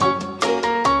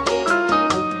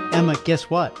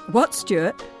Guess what? What,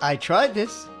 Stuart? I tried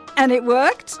this. And it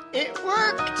worked? It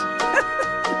worked!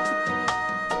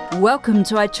 Welcome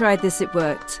to I Tried This, It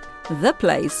Worked, the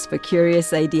place for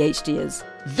curious ADHDers.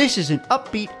 This is an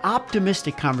upbeat,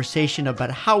 optimistic conversation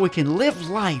about how we can live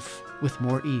life with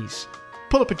more ease.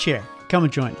 Pull up a chair. Come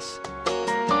and join us.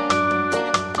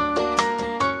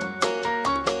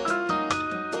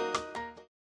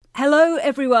 Hello,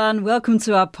 everyone. Welcome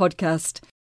to our podcast.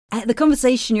 The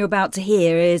conversation you're about to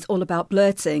hear is all about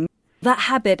blurting, that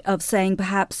habit of saying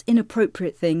perhaps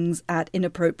inappropriate things at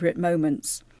inappropriate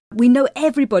moments. We know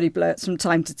everybody blurts from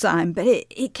time to time, but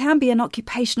it can be an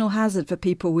occupational hazard for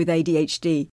people with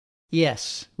ADHD.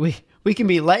 Yes, we can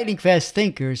be lightning fast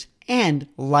thinkers and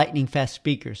lightning fast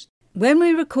speakers. When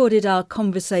we recorded our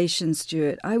conversation,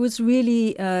 Stuart, I was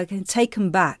really taken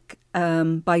back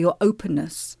by your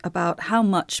openness about how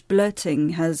much blurting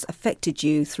has affected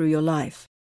you through your life.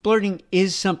 Blurting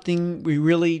is something we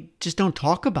really just don't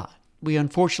talk about. We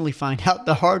unfortunately find out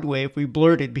the hard way if we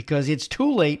blurt it because it's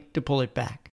too late to pull it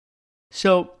back.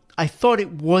 So I thought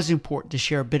it was important to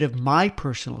share a bit of my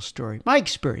personal story, my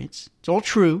experience. It's all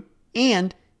true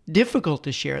and difficult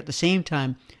to share at the same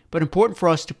time, but important for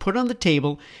us to put on the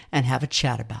table and have a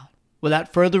chat about.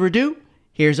 Without further ado,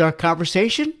 here's our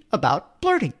conversation about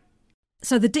blurting.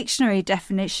 So the dictionary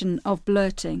definition of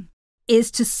blurting is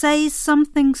to say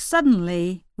something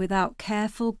suddenly without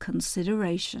careful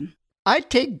consideration. I'd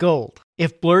take gold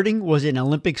if blurting was an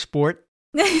Olympic sport.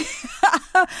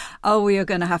 Oh, we are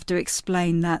going to have to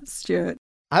explain that, Stuart.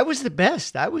 I was the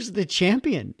best. I was the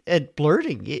champion at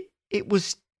blurting. It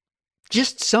was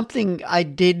just something I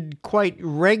did quite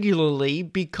regularly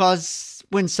because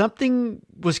when something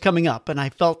was coming up and I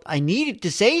felt I needed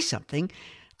to say something,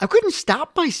 I couldn't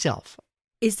stop myself.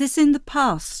 Is this in the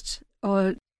past,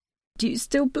 or do you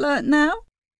still blurt now?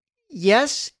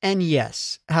 Yes and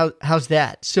yes. How's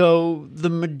that? So the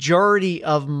majority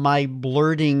of my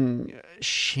blurting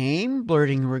shame,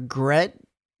 blurting regret,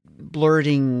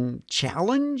 blurting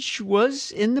challenge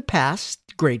was in the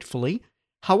past, gratefully.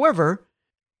 However,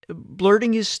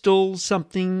 blurting is still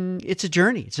something, it's a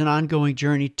journey. It's an ongoing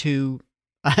journey to,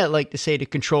 I like to say, to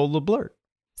control the blurt.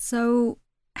 So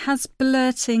has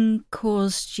blurting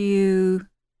caused you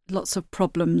lots of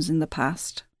problems in the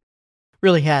past?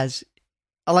 Really has.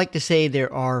 I like to say there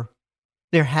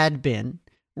had been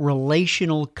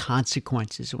relational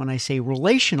consequences. When I say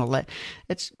relational,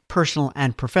 that's personal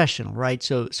and professional, right?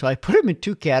 So I put them in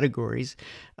two categories.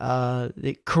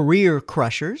 The career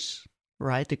crushers,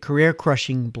 right? The career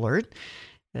crushing blurt,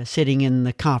 sitting in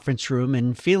the conference room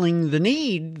and feeling the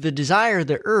need, the desire,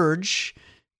 the urge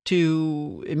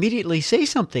to immediately say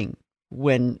something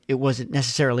when it wasn't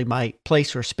necessarily my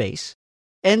place or space.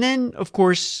 And then, of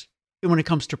course, when it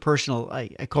comes to personal,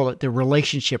 I call it the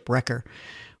relationship wrecker.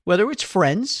 Whether it's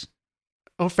friends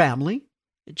or family,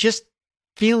 just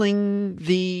feeling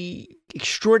the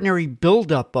extraordinary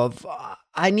buildup of,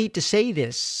 I need to say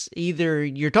this. Either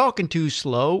you're talking too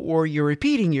slow or you're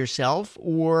repeating yourself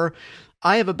or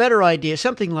I have a better idea,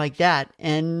 something like that.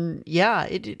 And yeah,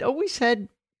 it always had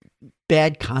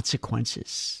bad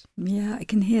consequences. Yeah, I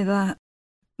can hear that.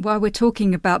 Why we're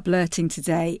talking about blurting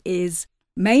today is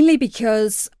mainly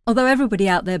because, although everybody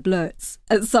out there blurts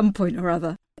at some point or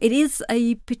other, it is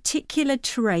a particular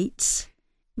trait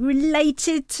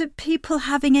related to people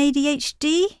having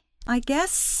ADHD, I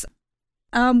guess.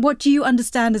 What do you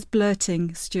understand as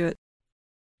blurting, Stuart?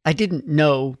 I didn't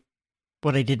know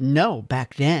what I didn't know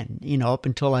back then, up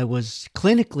until I was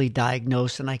clinically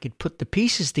diagnosed and I could put the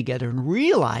pieces together and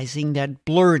realizing that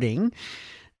blurting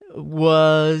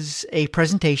was a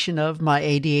presentation of my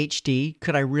ADHD.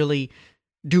 Could I really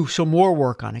do some more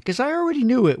work on it? Because I already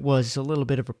knew it was a little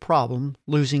bit of a problem,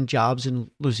 losing jobs and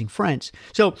losing friends.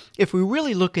 So if we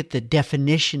really look at the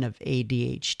definition of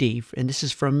ADHD, and this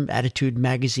is from Attitude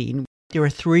Magazine, there are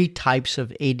three types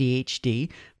of ADHD.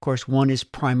 Of course, one is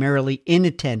primarily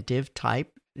inattentive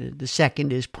type. The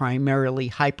second is primarily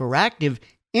hyperactive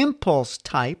impulse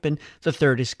type. And the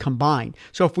third is combined.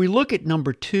 So if we look at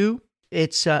number 2,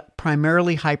 it's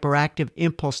primarily hyperactive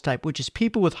impulse type, which is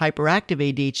people with hyperactive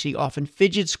ADHD often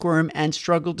fidget, squirm, and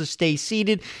struggle to stay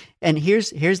seated. And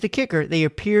here's the kicker. They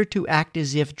appear to act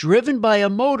as if driven by a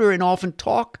motor and often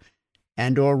talk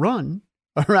and or run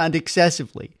around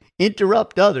excessively,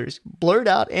 interrupt others, blurt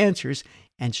out answers,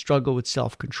 and struggle with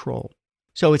self-control.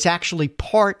 So it's actually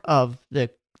part of the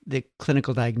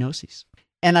clinical diagnoses.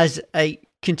 And as I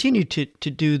continue to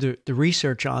do the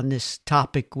research on this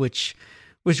topic, which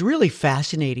was really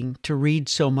fascinating to read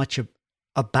so much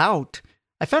about,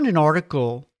 I found an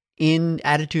article in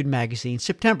Attitude Magazine,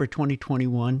 September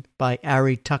 2021, by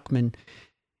Ari Tuckman.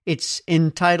 It's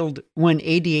entitled When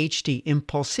ADHD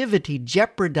Impulsivity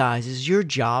Jeopardizes Your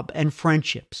Job and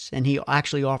Friendships. And he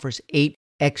actually offers 8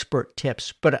 expert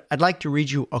tips. But I'd like to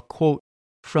read you a quote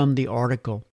from the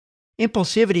article.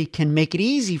 Impulsivity can make it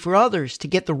easy for others to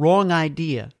get the wrong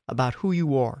idea about who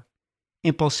you are.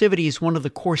 Impulsivity is one of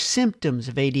the core symptoms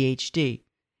of ADHD.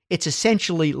 It's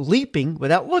essentially leaping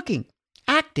without looking,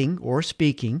 acting or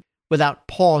speaking without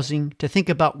pausing to think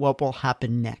about what will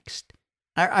happen next.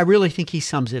 I really think he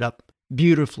sums it up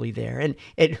beautifully there.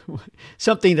 And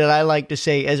something that I like to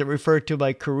say as it referred to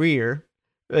my career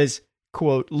is,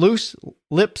 quote, loose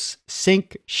lips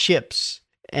sink ships.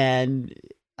 And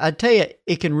I tell you,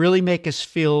 it can really make us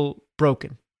feel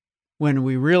broken when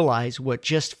we realize what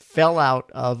just fell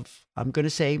out of, I'm going to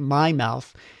say, my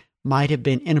mouth might have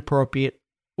been inappropriate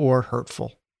or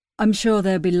hurtful. I'm sure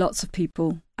there'll be lots of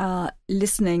people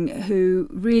listening who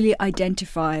really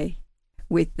identify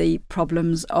with the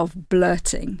problems of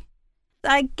blurting.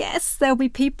 I guess there'll be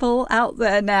people out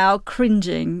there now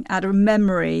cringing at a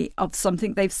memory of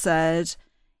something they've said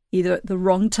either at the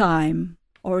wrong time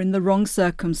or in the wrong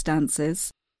circumstances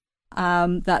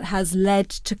that has led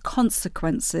to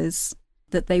consequences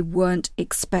that they weren't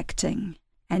expecting.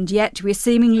 And yet we're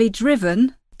seemingly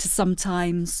driven to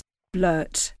sometimes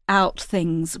blurt out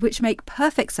things which make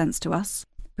perfect sense to us,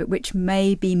 but which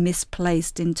may be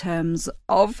misplaced in terms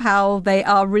of how they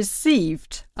are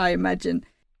received, I imagine.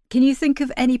 Can you think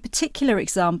of any particular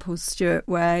examples, Stuart,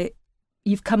 where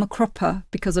you've come a cropper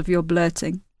because of your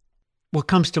blurting? What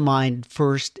comes to mind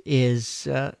first is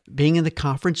being in the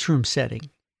conference room setting.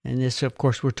 And this, of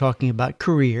course, we're talking about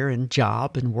career and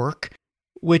job and work,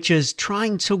 which is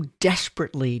trying so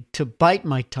desperately to bite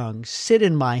my tongue, sit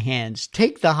in my hands,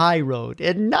 take the high road,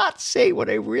 and not say what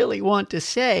I really want to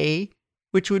say,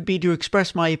 which would be to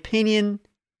express my opinion,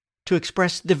 to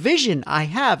express the vision I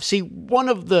have. See, one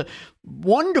of the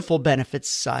wonderful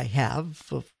benefits I have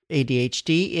of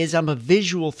ADHD is I'm a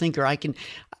visual thinker. I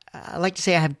like to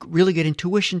say I have really good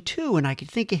intuition too, and I can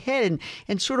think ahead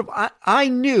and sort of, I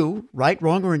knew, right,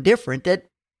 wrong, or indifferent,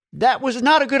 that was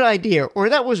not a good idea, or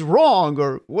that was wrong,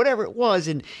 or whatever it was.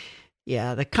 And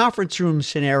yeah, the conference room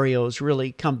scenarios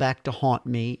really come back to haunt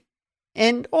me.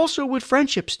 And also with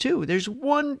friendships too. There's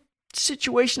one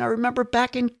situation I remember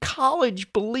back in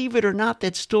college, believe it or not,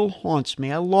 that still haunts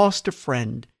me. I lost a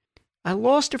friend.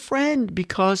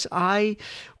 Because I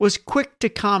was quick to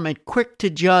comment, quick to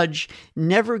judge,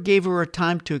 never gave her a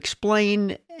time to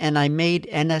explain, and I made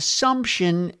an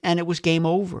assumption, and it was game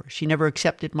over. She never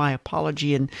accepted my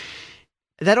apology, and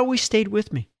that always stayed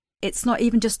with me. It's not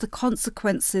even just the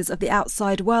consequences of the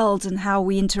outside world and how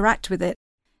we interact with it.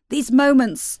 These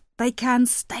moments, they can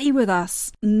stay with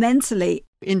us mentally.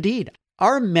 Indeed.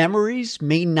 Our memories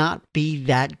may not be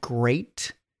that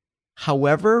great.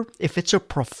 However, if it's a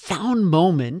profound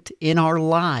moment in our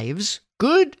lives,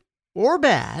 good or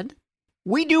bad,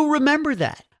 we do remember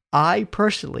that. I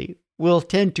personally will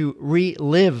tend to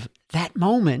relive that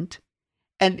moment,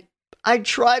 and I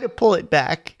try to pull it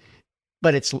back,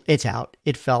 but it's out.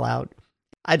 It fell out.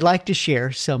 I'd like to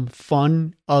share some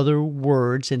fun other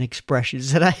words and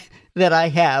expressions that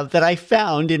I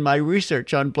found in my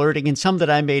research on blurting, and some that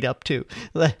I made up too,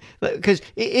 because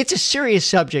it's a serious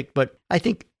subject, but I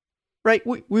think, right,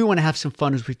 we want to have some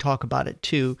fun as we talk about it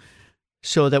too,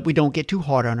 so that we don't get too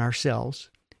hard on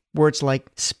ourselves. Words like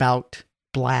spout,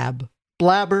 blab,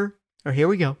 blabber, or here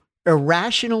we go,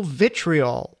 irrational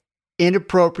vitriol,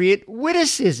 inappropriate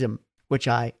witticism, which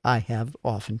I have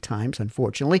oftentimes,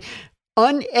 unfortunately,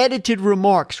 unedited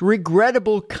remarks,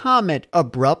 regrettable comment,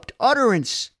 abrupt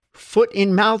utterance, foot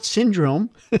in mouth syndrome,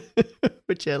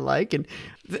 which I like. And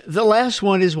the last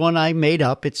one is one I made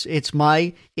up. It's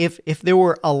my, if there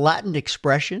were a Latin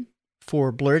expression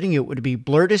for blurting, it would be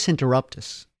blurtus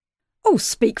interruptus. Oh,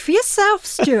 speak for yourself,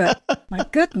 Stuart. My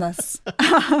goodness.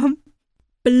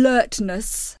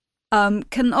 Blurtness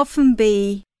can often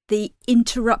be the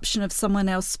interruption of someone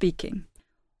else speaking.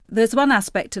 There's one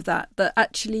aspect of that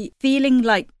actually feeling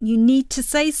like you need to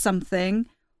say something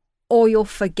or you'll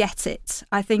forget it,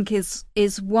 I think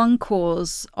is one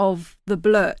cause of the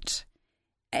blurt.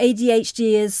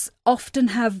 ADHDers often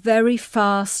have very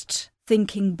fast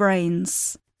thinking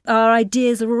brains. Our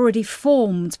ideas are already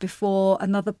formed before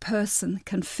another person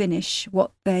can finish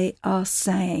what they are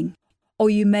saying. Or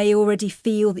you may already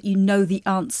feel that you know the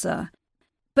answer.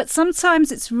 But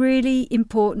sometimes it's really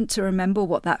important to remember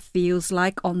what that feels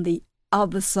like on the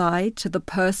other side to the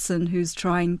person who's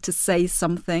trying to say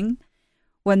something.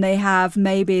 When they have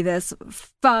maybe this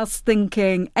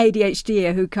fast-thinking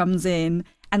ADHDer who comes in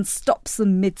and stops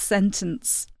them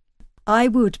mid-sentence. I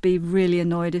would be really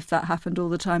annoyed if that happened all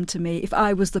the time to me, if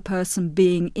I was the person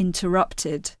being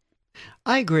interrupted.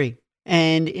 I agree.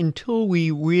 And until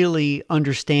we really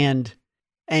understand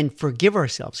and forgive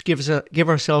ourselves, give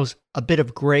ourselves a bit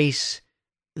of grace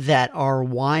that our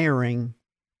wiring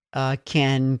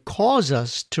can cause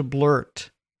us to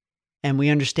blurt, and we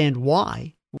understand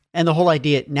why. And the whole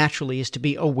idea naturally is to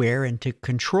be aware and to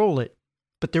control it.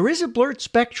 But there is a blurt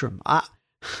spectrum.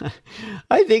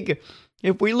 I think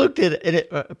if we looked at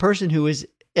a person who is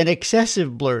an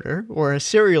excessive blurter or a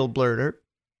serial blurter,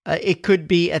 it could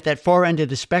be at that far end of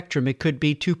the spectrum. It could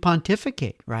be to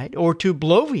pontificate, right? Or to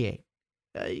bloviate.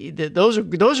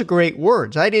 Those are great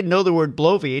words. I didn't know the word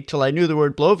bloviate till I knew the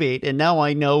word bloviate, and now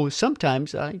I know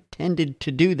sometimes I tended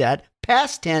to do that.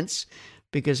 Past tense,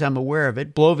 because I'm aware of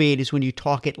it. Bloviate is when you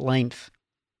talk at length,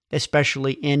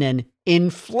 especially in an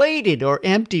inflated or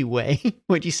empty way,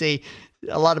 when you say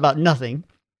a lot about nothing,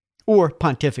 or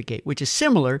pontificate, which is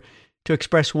similar to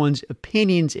express one's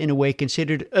opinions in a way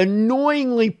considered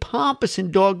annoyingly pompous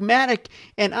and dogmatic,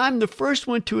 and I'm the first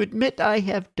one to admit I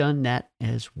have done that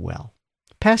as well.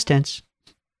 Past tense.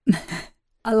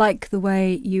 I like the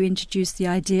way you introduced the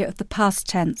idea of the past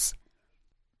tense.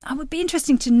 I would be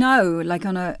interesting to know, like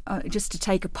just to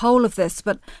take a poll of this,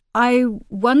 but I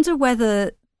wonder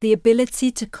whether the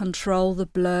ability to control the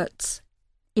blurt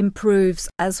improves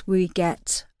as we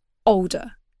get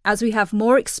older, as we have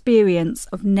more experience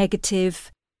of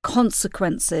negative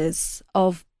consequences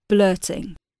of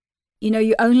blurting. You know,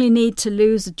 you only need to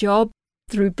lose a job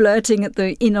through blurting at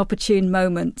the inopportune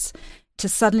moments to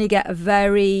suddenly get a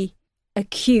very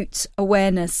acute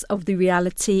awareness of the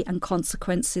reality and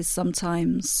consequences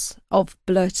sometimes of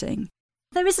blurting.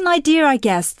 There is an idea, I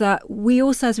guess, that we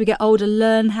also, as we get older,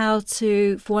 learn how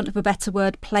to, for want of a better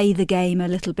word, play the game a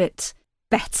little bit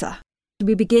better.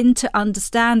 We begin to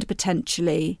understand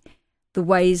potentially the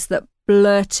ways that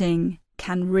blurting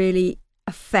can really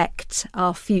affect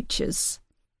our futures,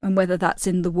 and whether that's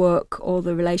in the work or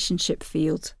the relationship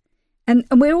field. And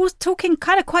we're all talking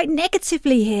kind of quite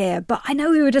negatively here, but I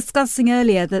know we were discussing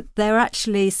earlier that there are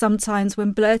actually sometimes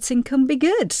when blurting can be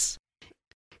good.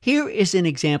 Here is an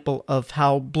example of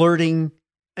how blurting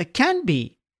can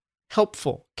be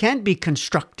helpful, can be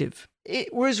constructive.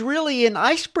 It was really an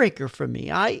icebreaker for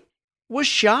me. I was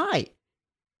shy.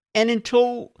 And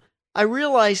until I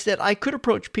realized that I could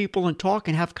approach people and talk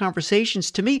and have conversations,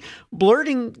 to me,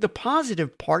 blurting, the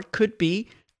positive part, could be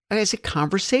as a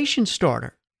conversation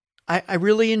starter. I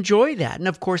really enjoy that. And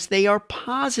of course, they are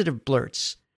positive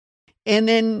blurts. And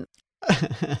then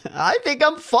I think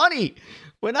I'm funny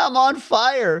when I'm on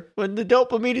fire, when the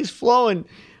dopamine is flowing.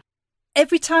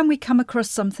 Every time we come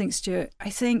across something, Stuart, I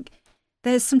think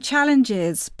there's some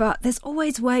challenges, but there's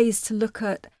always ways to look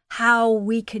at how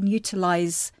we can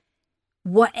utilize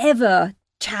whatever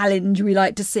challenge we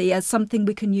like to see as something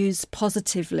we can use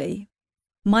positively.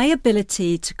 My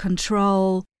ability to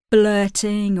control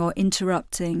blurting or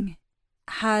interrupting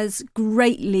has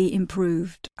greatly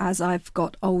improved as I've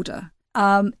got older.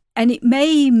 And it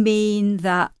may mean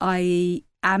that I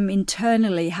am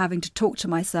internally having to talk to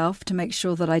myself to make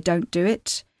sure that I don't do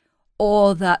it,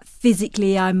 or that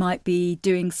physically I might be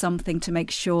doing something to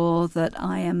make sure that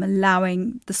I am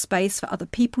allowing the space for other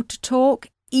people to talk,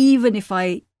 even if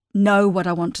I know what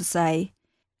I want to say.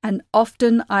 And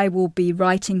often I will be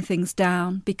writing things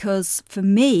down because for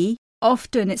me,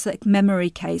 often it's a memory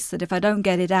case that if I don't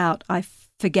get it out, I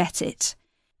forget it.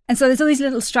 And so there's all these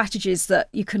little strategies that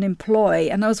you can employ.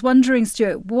 And I was wondering,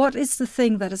 Stuart, what is the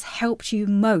thing that has helped you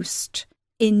most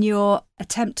in your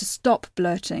attempt to stop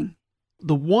blurting?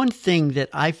 The one thing that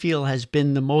I feel has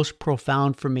been the most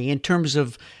profound for me in terms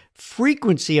of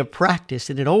frequency of practice,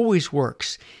 and it always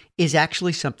works, is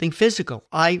actually something physical.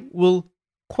 I will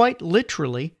quite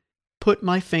literally put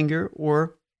my finger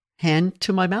or hand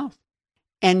to my mouth.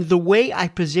 And the way I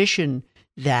position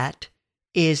that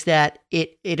is that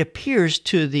it appears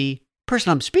to the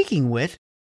person I'm speaking with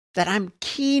that I'm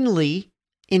keenly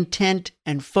intent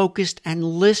and focused and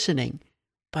listening,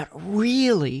 but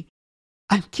really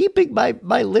I'm keeping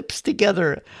my lips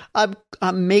together.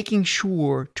 I'm making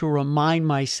sure to remind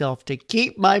myself to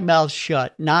keep my mouth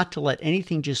shut, not to let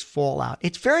anything just fall out.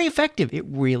 It's very effective. It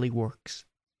really works.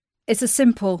 It's a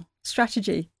simple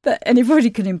strategy that anybody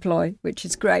can employ, which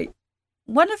is great.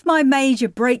 One of my major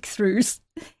breakthroughs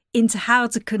into how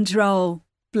to control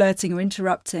blurting or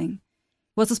interrupting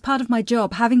was as part of my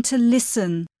job, having to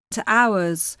listen to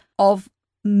hours of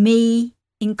me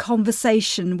in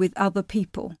conversation with other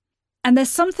people. And there's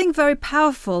something very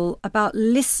powerful about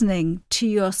listening to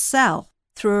yourself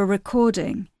through a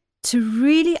recording to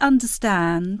really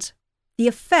understand the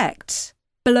effect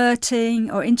blurting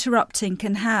or interrupting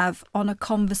can have on a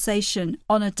conversation,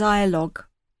 on a dialogue.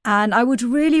 And I would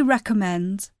really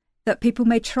recommend that people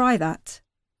may try that,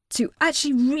 to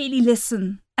actually really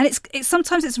listen. And it's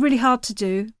sometimes it's really hard to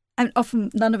do. And often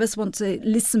none of us want to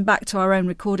listen back to our own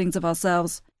recordings of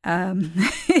ourselves,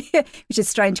 which is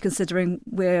strange considering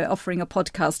we're offering a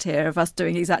podcast here of us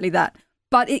doing exactly that.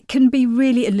 But it can be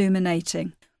really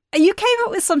illuminating. You came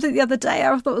up with something the other day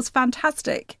I thought was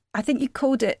fantastic. I think you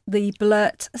called it the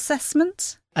Blurt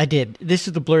assessment. I did. This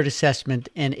is the Blurt assessment.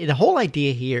 And the whole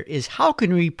idea here is how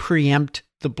can we preempt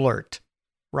the blurt,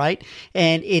 right?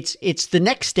 And it's the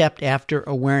next step after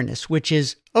awareness, which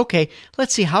is, okay,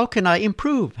 let's see, how can I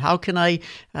improve? How can I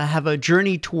have a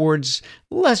journey towards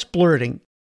less blurting?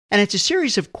 And it's a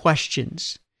series of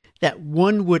questions that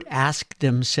one would ask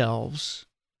themselves,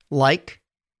 like,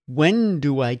 when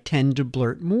do I tend to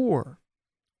blurt more?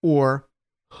 Or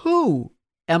who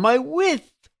am I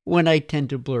with when I tend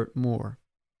to blurt more?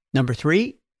 Number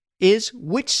 3 is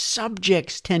which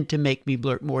subjects tend to make me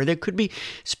blurt more? There could be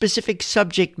specific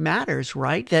subject matters,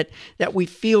 right, that we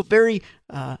feel very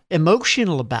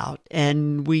emotional about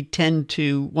and we tend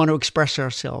to want to express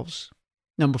ourselves.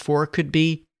 Number 4 could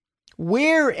be,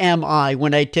 where am I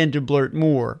when I tend to blurt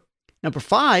more? Number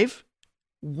 5,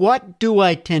 what do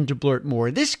I tend to blurt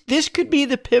more? This could be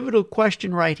the pivotal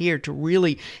question right here to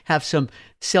really have some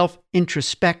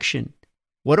self-introspection.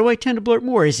 What do I tend to blurt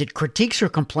more? Is it critiques or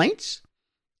complaints?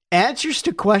 Answers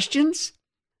to questions?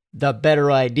 The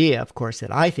better idea, of course,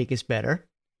 that I think is better.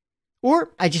 Or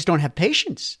I just don't have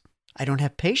patience. I don't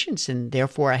have patience, and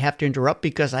therefore I have to interrupt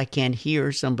because I can't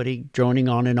hear somebody droning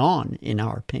on, in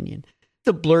our opinion.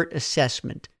 The Blurt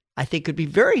assessment, I think, could be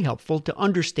very helpful to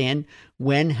understand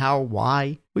when, how,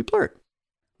 why we blurt.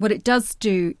 What it does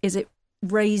do is it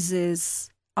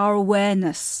raises our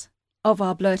awareness of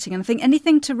our blurting. And I think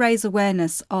anything to raise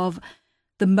awareness of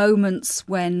the moments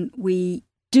when we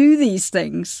do these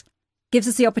things gives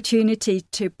us the opportunity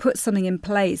to put something in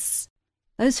place.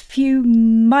 Those few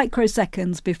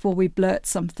microseconds before we blurt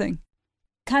something.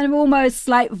 Kind of almost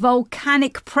like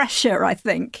volcanic pressure, I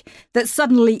think, that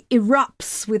suddenly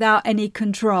erupts without any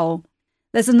control.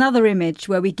 There's another image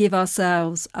where we give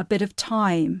ourselves a bit of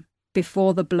time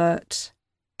before the blurt.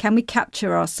 Can we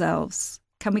capture ourselves?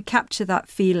 Can we capture that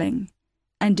feeling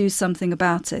and do something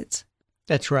about it?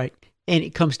 That's right. And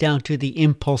it comes down to the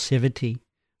impulsivity,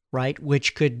 right,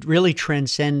 which could really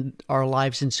transcend our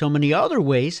lives in so many other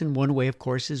ways. And one way, of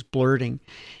course, is blurting.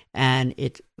 And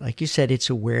it, like you said, it's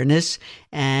awareness.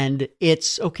 And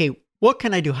it's, okay, what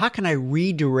can I do? How can I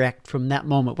redirect from that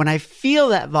moment? When I feel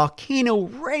that volcano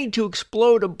ready to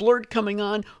explode, a blurt coming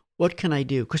on, what can I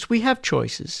do? Because we have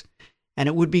choices. And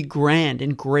it would be grand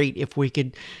and great if we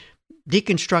could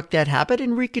deconstruct that habit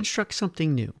and reconstruct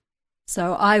something new.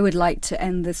 So I would like to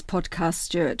end this podcast,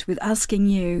 Stuart, with asking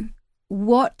you,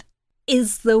 what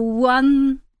is the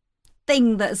one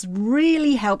thing that's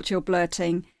really helped your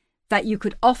blurting that you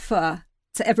could offer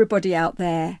to everybody out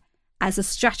there as a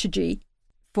strategy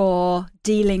for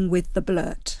dealing with the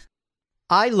blurt?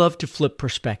 I love to flip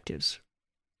perspectives.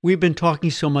 We've been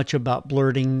talking so much about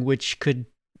blurting, which could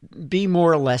be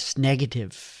more or less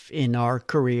negative in our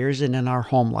careers and in our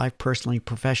home life, personally,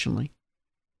 professionally.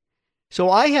 So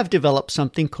I have developed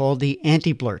something called the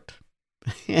anti-blurt.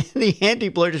 The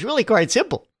anti-blurt is really quite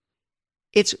simple.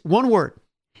 It's one word.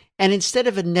 And instead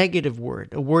of a negative word,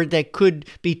 a word that could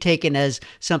be taken as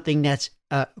something that's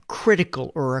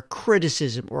critical or a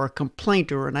criticism or a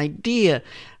complaint or an idea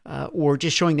or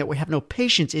just showing that we have no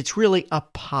patience, it's really a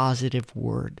positive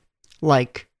word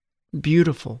like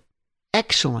beautiful,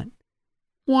 excellent,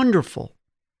 wonderful,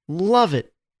 love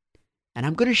it. And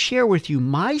I'm going to share with you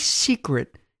my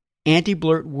secret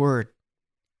anti-blurt word,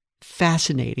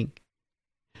 fascinating.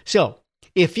 So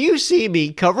if you see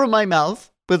me cover my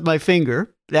mouth with my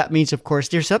finger, that means, of course,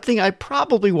 there's something I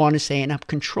probably want to say, and I'm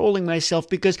controlling myself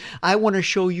because I want to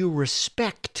show you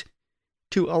respect,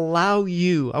 to allow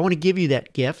you. I want to give you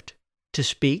that gift to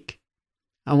speak.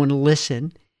 I want to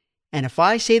listen. And if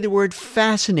I say the word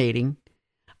fascinating,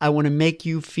 I want to make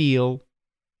you feel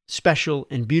special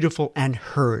and beautiful and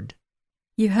heard.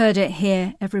 You heard it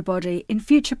here, everybody. In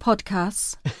future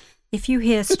podcasts, if you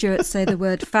hear Stuart say the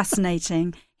word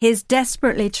fascinating, he's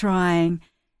desperately trying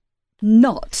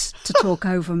not to talk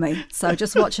over me. So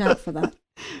just watch out for that.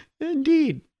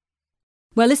 Indeed.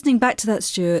 Well, listening back to that,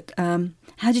 Stuart,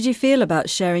 how did you feel about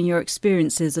sharing your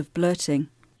experiences of blurting?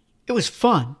 It was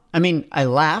fun. I mean, I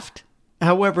laughed.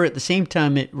 However, at the same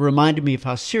time, it reminded me of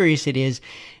how serious it is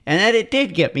and that it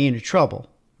did get me into trouble.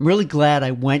 I'm really glad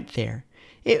I went there.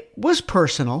 It was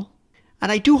personal.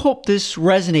 And I do hope this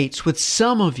resonates with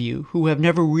some of you who have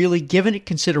never really given it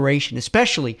consideration,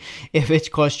 especially if it's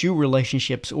cost you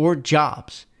relationships or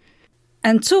jobs.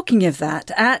 And talking of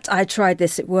that, at I Tried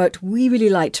This, It Worked, we really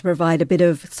like to provide a bit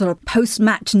of sort of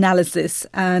post-match analysis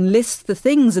and list the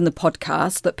things in the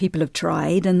podcast that people have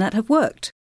tried and that have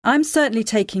worked. I'm certainly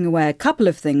taking away a couple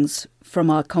of things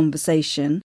from our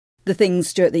conversation, the things,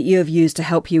 Stuart, that you have used to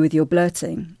help you with your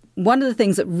blurting. One of the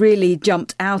things that really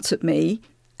jumped out at me,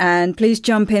 and please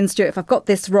jump in, Stuart, if I've got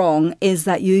this wrong, is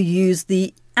that you use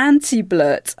the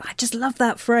anti-blurt. I just love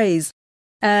that phrase.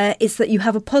 It's that you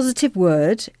have a positive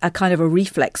word, a kind of a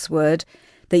reflex word,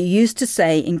 that you use to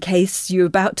say in case you're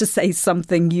about to say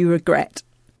something you regret.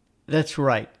 That's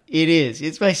right. It is.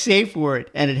 It's my safe word,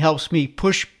 and it helps me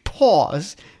push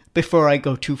pause before I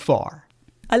go too far.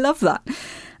 I love that.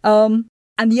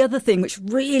 And the other thing which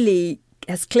really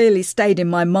has clearly stayed in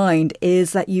my mind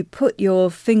is that you put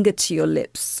your finger to your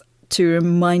lips to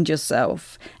remind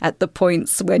yourself at the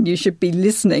points when you should be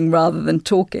listening rather than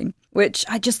talking, which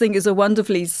I just think is a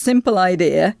wonderfully simple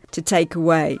idea to take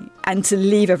away and to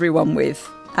leave everyone with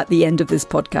at the end of this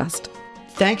podcast.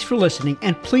 Thanks for listening,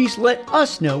 and please let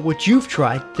us know what you've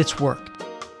tried that's worked.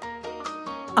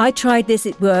 I Tried This,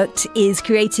 It Worked is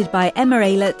created by Emma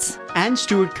Aylett and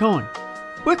Stuart Cohen.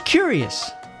 We're curious.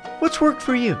 What's worked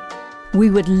for you? We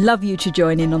would love you to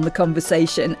join in on the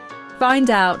conversation.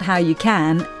 Find out how you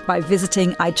can by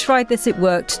visiting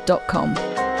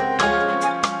itryedthisitworked.com.